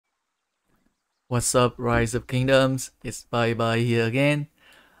What's up, Rise of Kingdoms? It's Bye here again.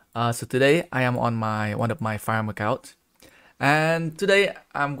 So today I am on one of my farm accounts, and today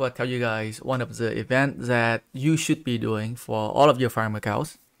I'm gonna tell you guys one of the events that you should be doing for all of your farm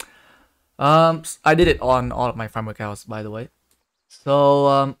accounts. I did it on all of my farm accounts, by the way.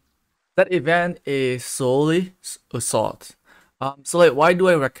 So that event is solely assault. Why do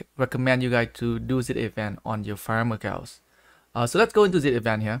I recommend you guys to do this event on your farm accounts? So let's go into the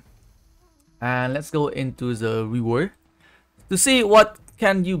event here. And let's go into the reward to see what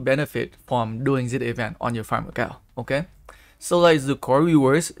can you benefit from doing this event on your farm account. Okay, so like the core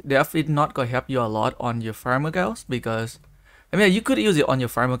rewards definitely not gonna help you a lot on your farm accounts, because I mean you could use it on your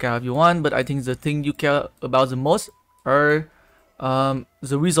farm account if you want, but I think the thing you care about the most are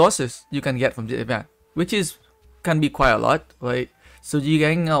the resources you can get from the event, which is can be quite a lot, right? So you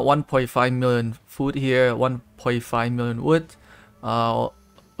getting 1.5 million food here, 1.5 million wood,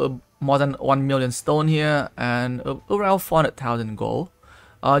 more than 1 million stone here, and around 400,000 gold.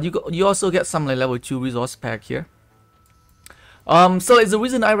 You also get some like level 2 resource pack here. So it's the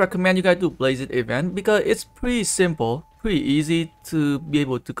reason I recommend you guys to play this event, because it's pretty simple, pretty easy to be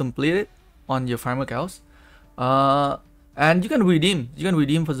able to complete it on your farm accounts. And you can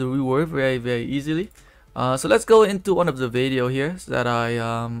redeem for the reward very easily. So let's go into one of the video here that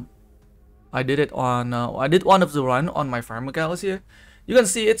I did it on. I did one of the run on my farm accounts here. You can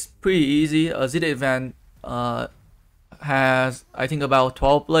see it's pretty easy. The event has, I think, about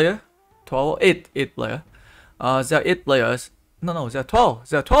 12 player, 8 player. There are 8 players. No, there are 12.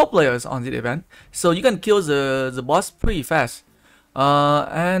 There are 12 players on the event, so you can kill the boss pretty fast.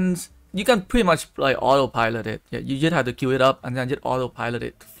 And you can pretty much like autopilot it. Yeah, you just have to queue it up and then just autopilot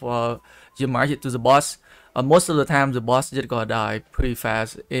it for you march it to the boss. Most of the time, the boss just gonna die pretty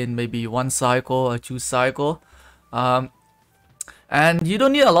fast in maybe 1 cycle or 2 cycle. And you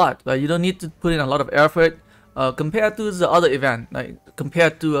don't need a lot. You don't need to put in a lot of effort compared to the other event. Like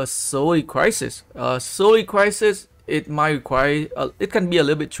compared to a Soul Crisis. Soul Crisis, it might require. It can be a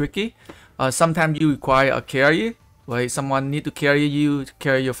little bit tricky. Sometimes you require a carry, right? Someone need to carry you, to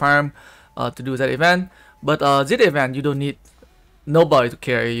carry your farm to do that event. But this event, you don't need nobody to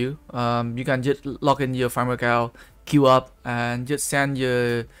carry you. You can just log in your farm account, queue up, and just send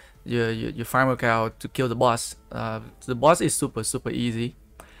your farm account to kill the boss. The boss is super easy,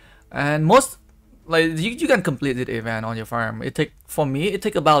 and most like you can complete the event on your farm. It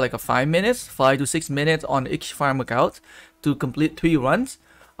take about like 5 minutes, 5 to 6 minutes on each farm account to complete 3 runs.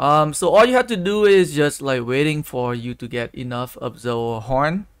 So all you have to do is just like waiting for you to get enough of the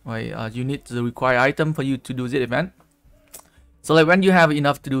horn, right? You need the required item for you to do the event. So like when you have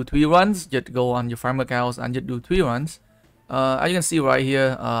enough to do 3 runs, just go on your farm accounts and just do 3 runs. As you can see right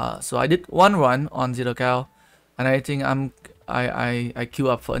here, so I did 1 run on 0 cow, and I think I queue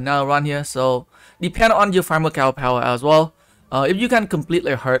up for another run here. So depend on your farmer cow power as well. If you can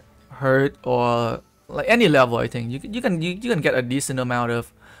completely hurt or like any level, I think you can get a decent amount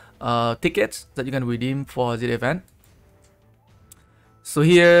of tickets that you can redeem for the event. So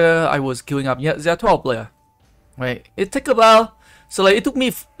here I was queuing up. Yeah, there are 12 player, right? It took about. So like it took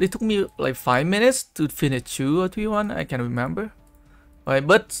me like 5 minutes to finish 2 or 3 one. I can't remember. Right,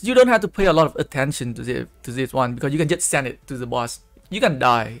 but you don't have to pay a lot of attention to this one, because you can just send it to the boss. You can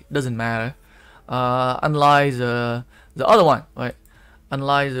die, doesn't matter. Unlike the other one, right?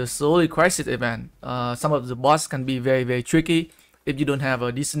 Unlike the Soul Crisis event, some of the boss can be very tricky. If you don't have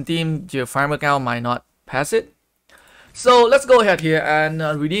a decent team, your farm account might not pass it. So let's go ahead here and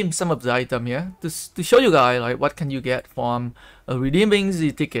redeem some of the item here to show you guys like what can you get from redeeming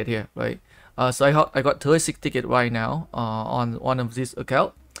the ticket here, right? So I got 36 ticket right now on one of this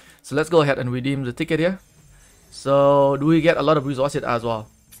account. So let's go ahead and redeem the ticket here. So do we get a lot of resources as well?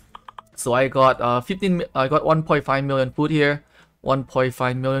 So I got 1.5 million food here,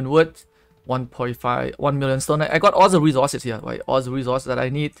 1.5 million wood, 1 million stone. I got all the resources here, right? All the resources that I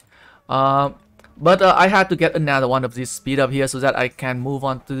need. But I had to get another one of these speed up here so that I can move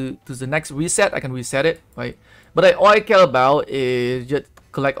on to the next reset. I can reset it, right? But all I care about is just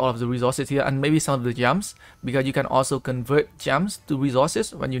collect all of the resources here and maybe some of the gems, because you can also convert gems to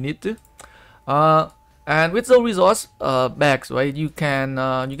resources when you need to. And with the resource bags, right, you can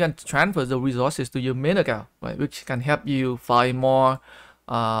transfer the resources to your main account, right, which can help you find more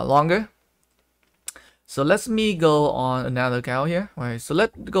longer. So let me go on another account here, right? So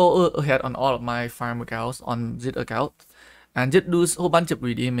let's go ahead on all of my farm accounts on this account and just do a whole bunch of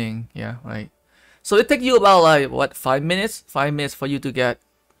redeeming, yeah, right? So it takes you about like what, 5 minutes? 5 minutes for you to get,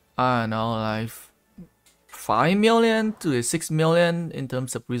 I don't know, like 5 million to 6 million in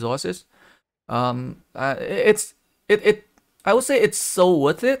terms of resources. It I would say it's so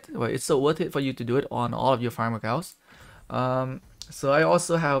worth it. Right? It's so worth it for you to do it on all of your farm accounts. So I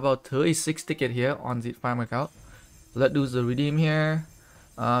also have about 36 ticket here on the farm account. Let's do the redeem here.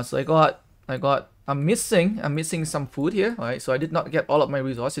 So I'm missing some food here, right? So I did not get all of my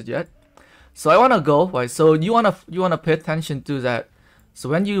resources yet. So I wanna go, right? So you wanna pay attention to that. So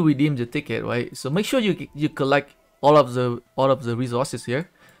when you redeem the ticket, right? So make sure you collect all of the resources here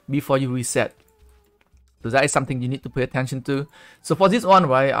before you reset. So that is something you need to pay attention to. So for this one,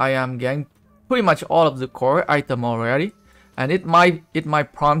 right, I am getting pretty much all of the core item already, and it might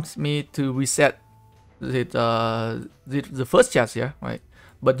prompt me to reset the first chest here, right?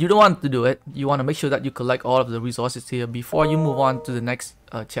 But you don't want to do it. You want to make sure that you collect all of the resources here before you move on to the next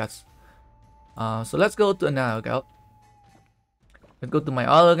chest. So let's go to another account. Let's go to my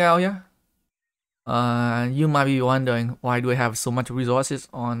other account here. You might be wondering, why do I have so much resources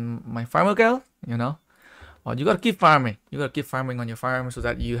on my farm account? You know, well, you gotta keep farming. You gotta keep farming on your farm so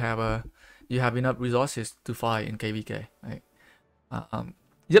that you have enough resources to fight in KvK, right?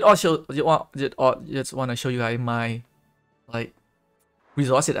 Just want to show you guys my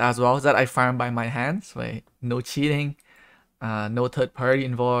resources as well that I farm by my hands, right? No cheating, no third party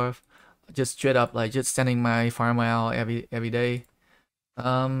involved. Just straight up just sending my farm out every day.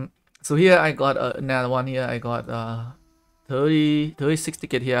 So here I got another one here. I got 36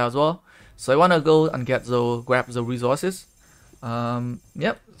 ticket here as well. So I want to go and grab the resources.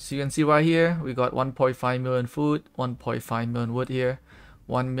 Yep, so you can see right here we got 1.5 million food, 1.5 million wood here,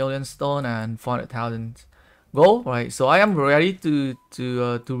 1 million stone, and 400,000 gold, right? So I am ready to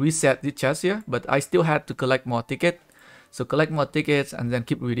reset the chest here, but I still had to collect more tickets. So collect more tickets and then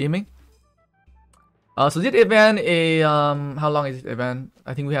keep redeeming. So this event is how long is this event?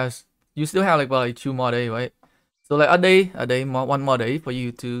 I think you still have about 2 more days, right? So one more day for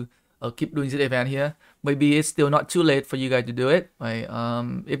you to keep doing this event here. Maybe it's still not too late for you guys to do it, right?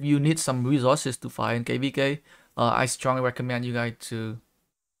 If you need some resources to fight in KvK, I strongly recommend you guys to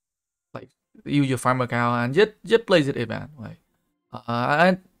use your farm account and just play this event, right?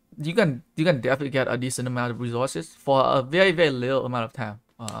 And you can definitely get a decent amount of resources for a very little amount of time.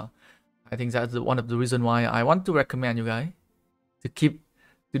 I think that's one of the reasons why I want to recommend you guys to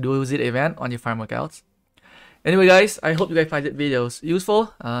do this event on your farm accounts. Anyway, guys, I hope you guys find this videos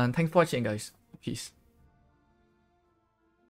useful, and thanks for watching, guys. Peace.